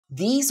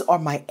These are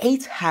my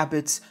 8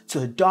 habits to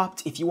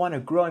adopt if you want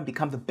to grow and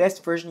become the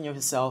best version of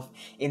yourself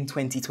in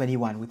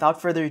 2021. Without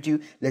further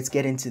ado, let's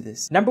get into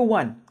this. Number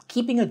 1,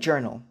 keeping a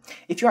journal.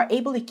 If you are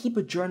able to keep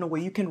a journal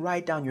where you can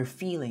write down your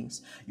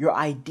feelings, your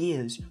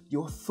ideas,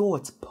 your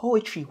thoughts,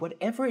 poetry,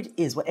 whatever it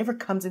is, whatever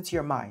comes into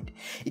your mind,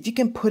 if you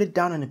can put it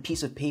down on a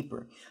piece of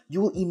paper,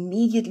 you will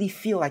immediately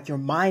feel like your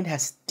mind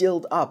has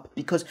stilled up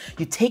because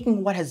you're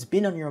taking what has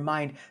been on your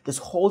mind this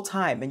whole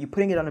time and you're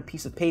putting it on a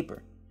piece of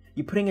paper.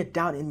 You're putting it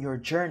down in your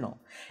journal.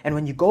 And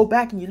when you go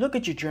back and you look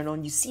at your journal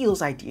and you see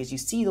those ideas, you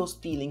see those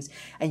feelings,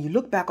 and you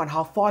look back on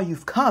how far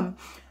you've come,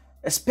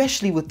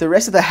 especially with the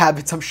rest of the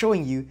habits I'm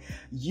showing you,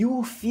 you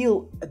will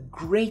feel a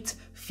great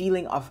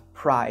feeling of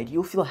pride.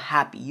 You'll feel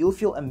happy. You'll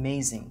feel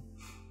amazing.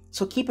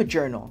 So keep a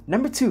journal.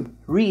 Number 2,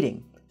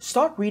 reading.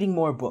 Start reading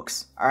more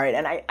books, all right?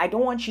 And I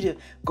don't want you to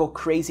go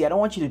crazy. I don't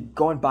want you to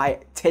go and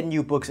buy 10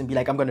 new books and be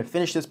like, I'm going to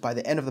finish this by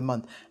the end of the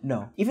month.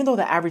 No. Even though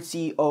the average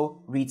CEO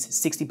reads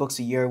 60 books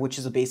a year, which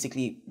is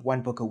basically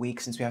 1 book a week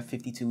since we have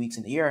 52 weeks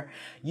in the year,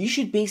 you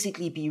should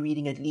basically be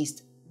reading at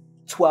least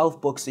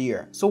 12 books a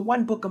year. So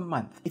 1 book a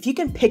month. If you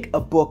can pick a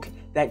book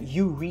that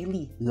you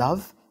really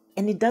love,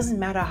 and it doesn't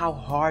matter how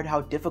hard,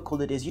 how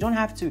difficult it is. You don't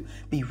have to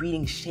be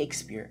reading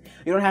Shakespeare.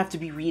 You don't have to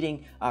be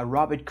reading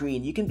Robert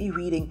Greene. You can be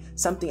reading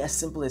something as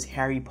simple as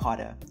Harry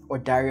Potter or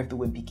Diary of the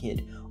Wimpy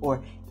Kid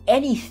or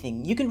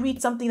anything. You can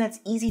read something that's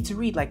easy to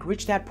read like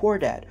Rich Dad Poor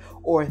Dad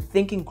or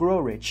Think and Grow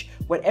Rich.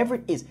 Whatever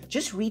it is,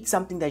 just read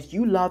something that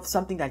you love,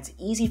 something that's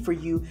easy for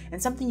you,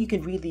 and something you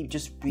can really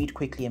just read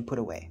quickly and put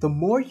away. The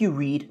more you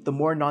read, the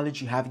more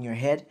knowledge you have in your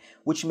head,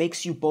 which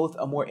makes you both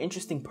a more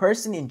interesting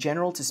person in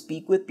general to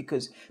speak with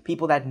because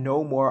people that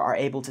know more are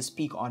able to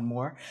speak on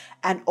more.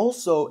 And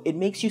also, it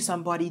makes you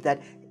somebody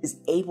that is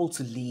able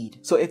to lead.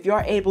 So if you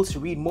are able to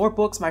read more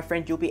books, my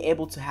friend, you'll be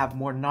able to have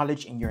more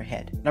knowledge in your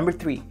head. Number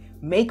 3,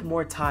 make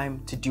more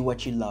time to do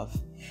what you love.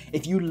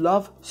 If you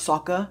love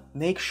soccer,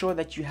 make sure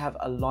that you have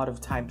a lot of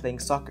time playing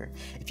soccer.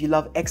 If you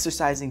love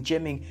exercising,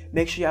 gymming,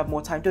 make sure you have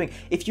more time doing.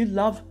 If you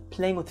love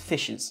playing with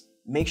fishes,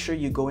 make sure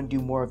you go and do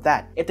more of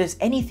that. If there's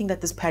anything that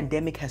this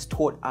pandemic has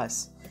taught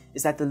us,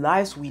 is that the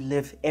lives we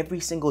live every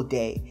single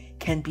day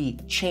can be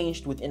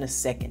changed within a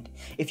second.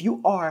 If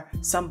you are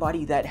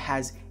somebody that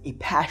has a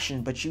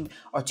passion, but you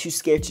are too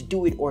scared to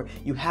do it, or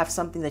you have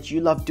something that you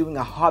love doing,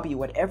 a hobby,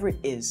 whatever it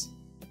is,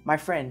 my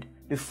friend,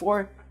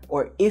 before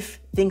or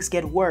if things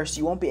get worse,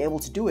 you won't be able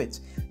to do it.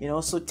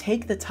 So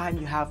take the time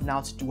you have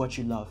now to do what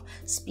you love.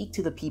 Speak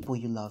to the people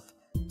you love.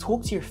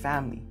 Talk to your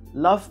family.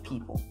 Love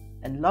people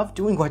and love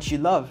doing what you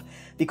love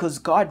because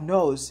God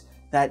knows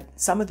that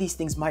some of these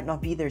things might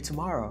not be there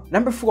tomorrow.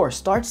 Number 4,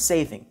 start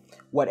saving.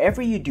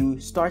 Whatever you do,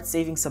 start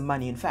saving some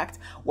money. In fact,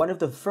 one of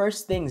the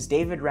first things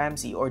Dave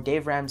Ramsey,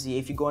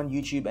 if you go on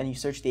YouTube and you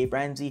search Dave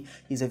Ramsey,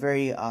 he's a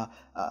very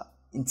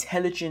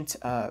intelligent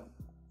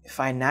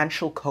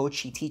financial coach.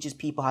 He teaches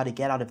people how to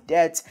get out of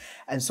debt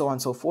and so on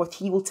and so forth.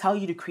 He will tell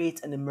you to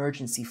create an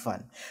emergency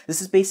fund.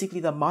 This is basically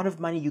the amount of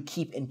money you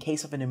keep in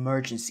case of an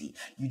emergency.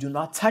 You do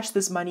not touch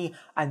this money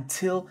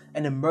until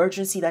an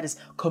emergency that is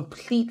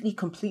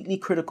completely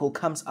critical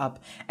comes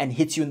up and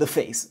hits you in the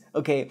face.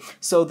 Okay,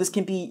 so this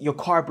can be your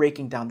car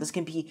breaking down. This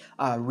can be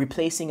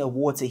replacing a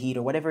water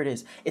heater, whatever it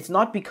is. It's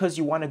not because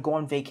you want to go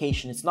on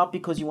vacation. It's not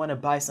because you want to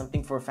buy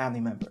something for a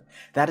family member.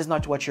 That is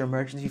not what your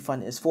emergency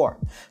fund is for.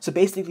 So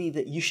basically,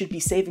 you should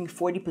be saving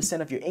 40%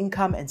 of your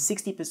income and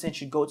 60%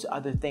 should go to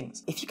other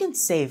things. If you can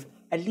save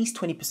at least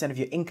 20% of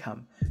your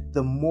income,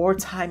 the more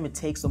time it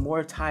takes, the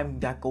more time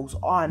that goes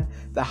on,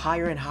 the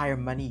higher and higher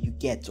money you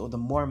get, or the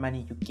more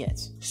money you get.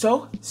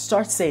 So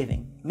start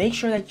saving. Make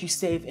sure that you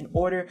save in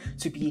order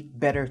to be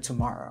better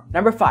tomorrow.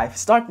 Number 5,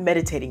 start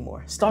meditating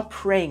more. Start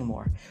praying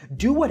more.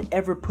 Do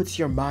whatever puts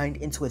your mind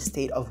into a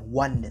state of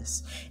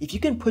oneness. If you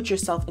can put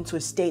yourself into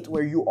a state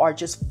where you are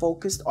just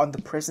focused on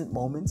the present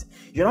moment,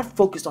 you're not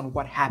focused on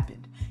what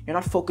happened. You're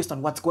not focused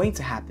on what's going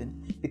to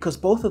happen because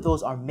both of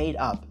those are made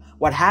up.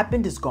 What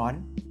happened is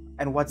gone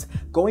and what's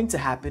going to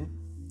happen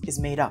is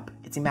made up.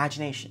 It's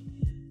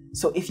imagination.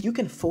 So if you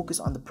can focus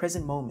on the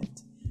present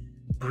moment,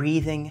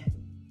 breathing,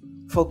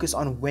 focus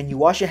on when you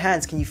wash your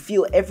hands, can you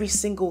feel every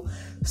single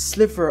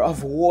sliver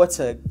of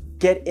water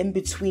get in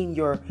between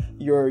your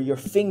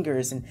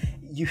fingers, and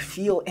you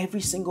feel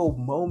every single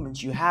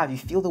moment you have. You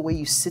feel the way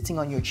you're sitting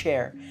on your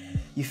chair.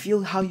 You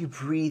feel how you're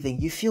breathing.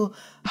 You feel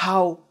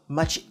how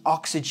much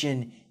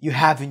oxygen you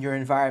have in your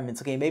environment.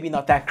 Okay, maybe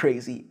not that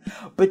crazy,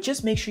 but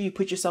just make sure you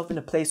put yourself in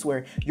a place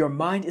where your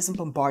mind isn't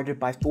bombarded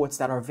by thoughts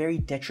that are very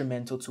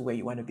detrimental to where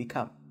you want to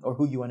become or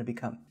who you want to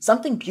become.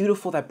 Something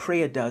beautiful that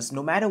prayer does,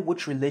 no matter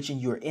which religion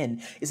you're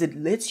in, is it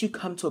lets you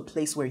come to a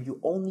place where you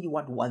only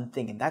want one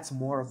thing, and that's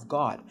more of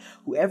God.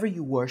 Whoever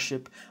you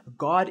worship,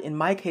 God, in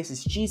my case,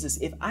 is Jesus.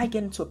 If I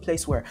get into a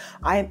place where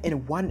I am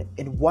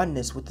in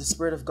oneness with the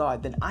Spirit of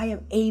God, then I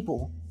am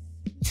able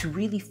to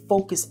really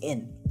focus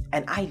in.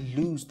 And I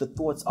lose the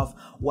thoughts of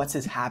what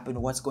has happened,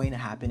 what's going to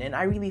happen, and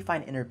I really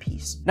find inner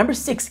peace. Number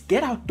 6,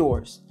 get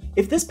outdoors.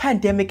 If this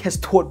pandemic has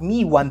taught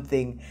me one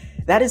thing,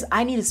 That is,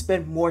 I need to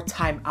spend more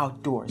time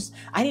outdoors.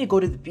 I need to go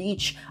to the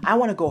beach. I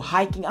want to go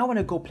hiking. I want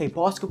to go play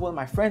basketball with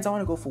my friends. I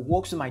want to go for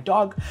walks with my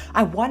dog.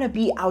 I want to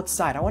be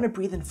outside. I want to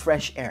breathe in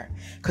fresh air.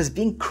 Because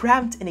being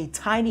cramped in a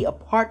tiny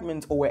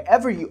apartment or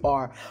wherever you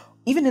are,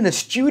 even in a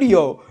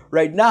studio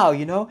right now,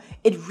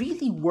 it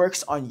really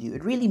works on you.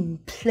 It really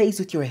plays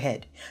with your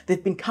head. There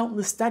have been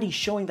countless studies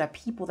showing that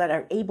people that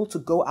are able to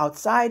go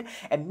outside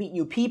and meet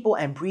new people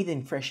and breathe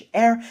in fresh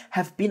air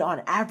have been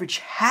on average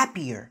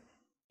happier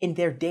in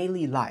their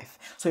daily life.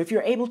 So if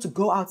you're able to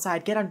go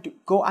outside, get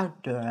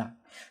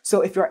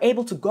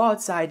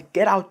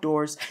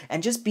outdoors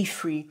and just be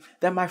free,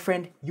 then my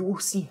friend, you will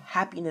see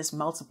happiness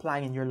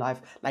multiplying in your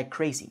life like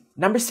crazy.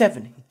 Number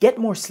 7, get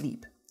more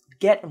sleep.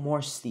 Get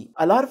more sleep.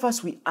 A lot of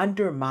us, we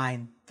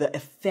undermine the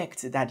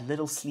effect that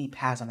little sleep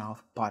has on our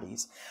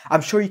bodies.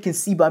 I'm sure you can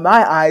see by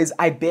my eyes,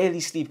 I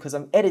barely sleep because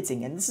I'm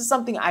editing, and this is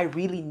something I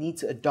really need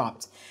to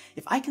adopt.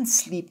 If I can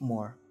sleep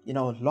more,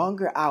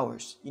 longer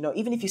hours,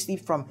 even if you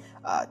sleep from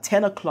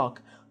 10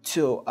 o'clock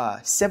to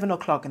 7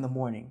 o'clock in the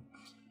morning,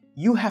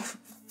 you have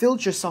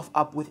filled yourself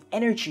up with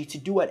energy to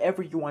do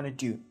whatever you want to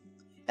do.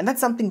 And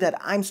that's something that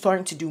I'm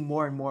starting to do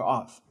more and more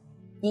of.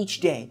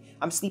 Each day,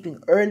 I'm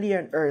sleeping earlier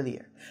and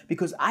earlier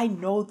because I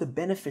know the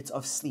benefits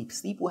of sleep.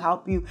 Sleep will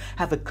help you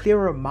have a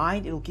clearer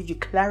mind. It'll give you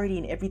clarity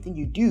in everything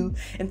you do.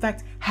 In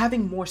fact,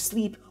 having more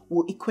sleep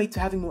will equate to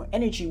having more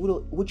energy,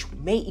 which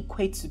may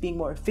equate to being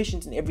more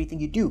efficient in everything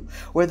you do.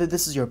 Whether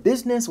this is your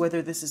business,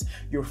 whether this is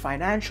your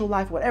financial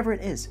life, whatever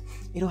it is,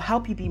 it'll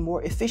help you be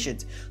more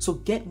efficient. So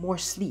get more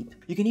sleep.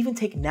 You can even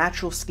take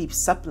natural sleep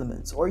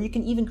supplements, or you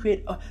can even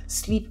create a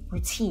sleep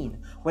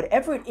routine.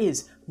 Whatever it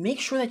is, make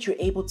sure that you're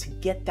able to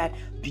get that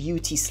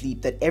beauty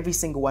sleep that every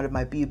single one of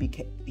my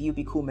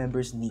BUB Cool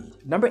members need.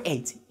 Number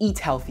 8, eat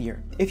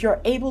healthier. If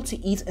you're able to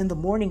eat in the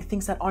morning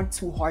things that aren't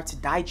too hard to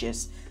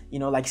digest,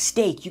 like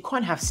steak, you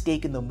can't have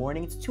steak in the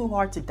morning. It's too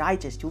hard to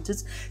digest. You'll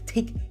just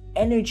take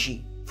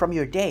energy from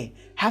your day.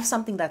 Have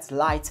something that's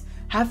light.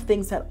 Have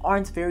things that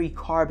aren't very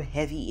carb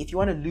heavy. If you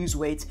want to lose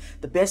weight,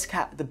 the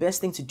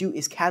best thing to do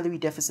is calorie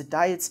deficit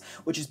diets,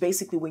 which is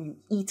basically when you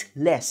eat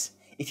less.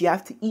 If you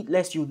have to eat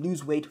less, you'll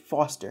lose weight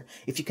faster.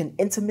 If you can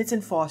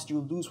intermittent fast,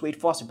 you'll lose weight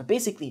faster. But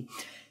basically,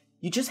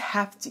 you just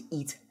have to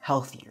eat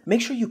healthier.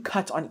 Make sure you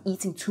cut on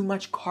eating too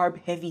much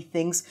carb-heavy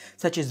things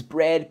such as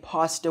bread,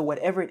 pasta,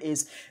 whatever it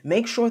is.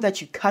 Make sure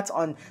that you cut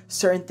on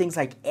certain things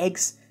like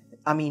eggs.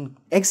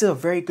 Eggs are a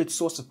very good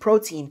source of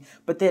protein,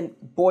 but then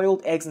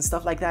boiled eggs and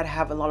stuff like that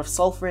have a lot of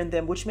sulfur in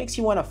them, which makes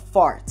you want to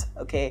fart,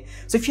 okay?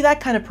 So if you're that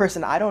kind of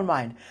person, I don't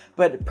mind.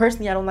 But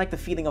personally, I don't like the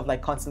feeling of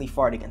constantly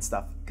farting and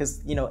stuff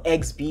because,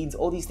 eggs, beans,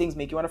 all these things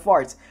make you want to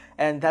fart.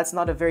 And that's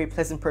not a very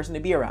pleasant person to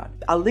be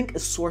around. I'll link a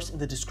source in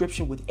the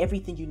description with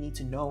everything you need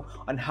to know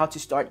on how to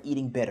start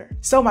eating better.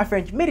 So my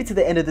friend, you made it to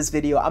the end of this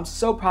video. I'm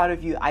so proud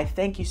of you. I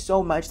thank you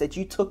so much that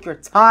you took your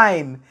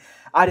time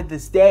out of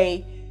this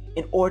day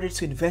in order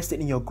to invest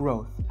it in your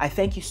growth. I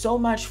thank you so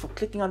much for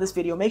clicking on this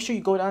video. Make sure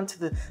you go down to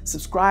the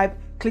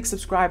click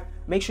subscribe,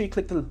 make sure you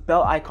click the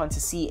bell icon to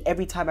see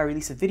every time I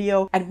release a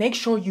video, and make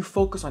sure you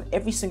focus on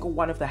every single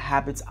one of the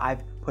habits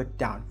I've put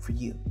down for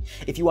you.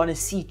 If you want to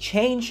see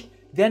change,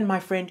 then my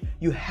friend,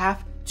 you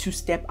have to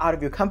step out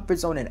of your comfort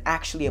zone and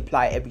actually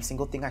apply every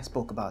single thing I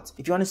spoke about.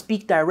 If you want to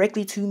speak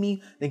directly to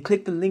me, then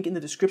click the link in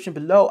the description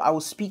below. I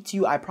will speak to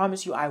you. I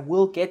promise you I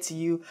will get to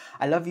you.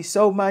 I love you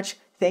so much.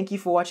 Thank you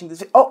for watching this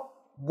video. Oh,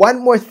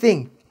 one more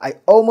thing, I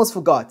almost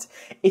forgot.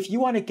 If you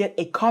want to get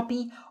a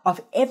copy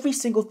of every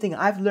single thing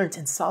I've learned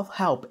in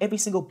self-help, every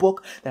single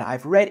book that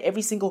I've read,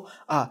 every single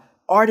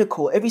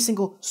article, every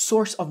single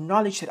source of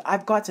knowledge that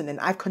I've gotten,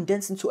 and I've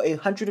condensed into a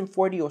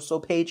 140 or so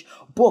page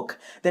book,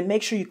 then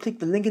make sure you click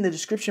the link in the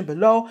description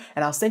below,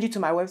 and I'll send you to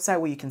my website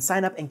where you can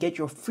sign up and get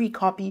your free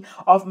copy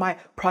of my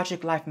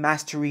Project Life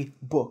Mastery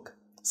book.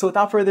 So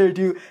without further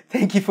ado,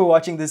 thank you for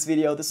watching this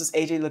video. This is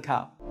AJ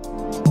Lukau.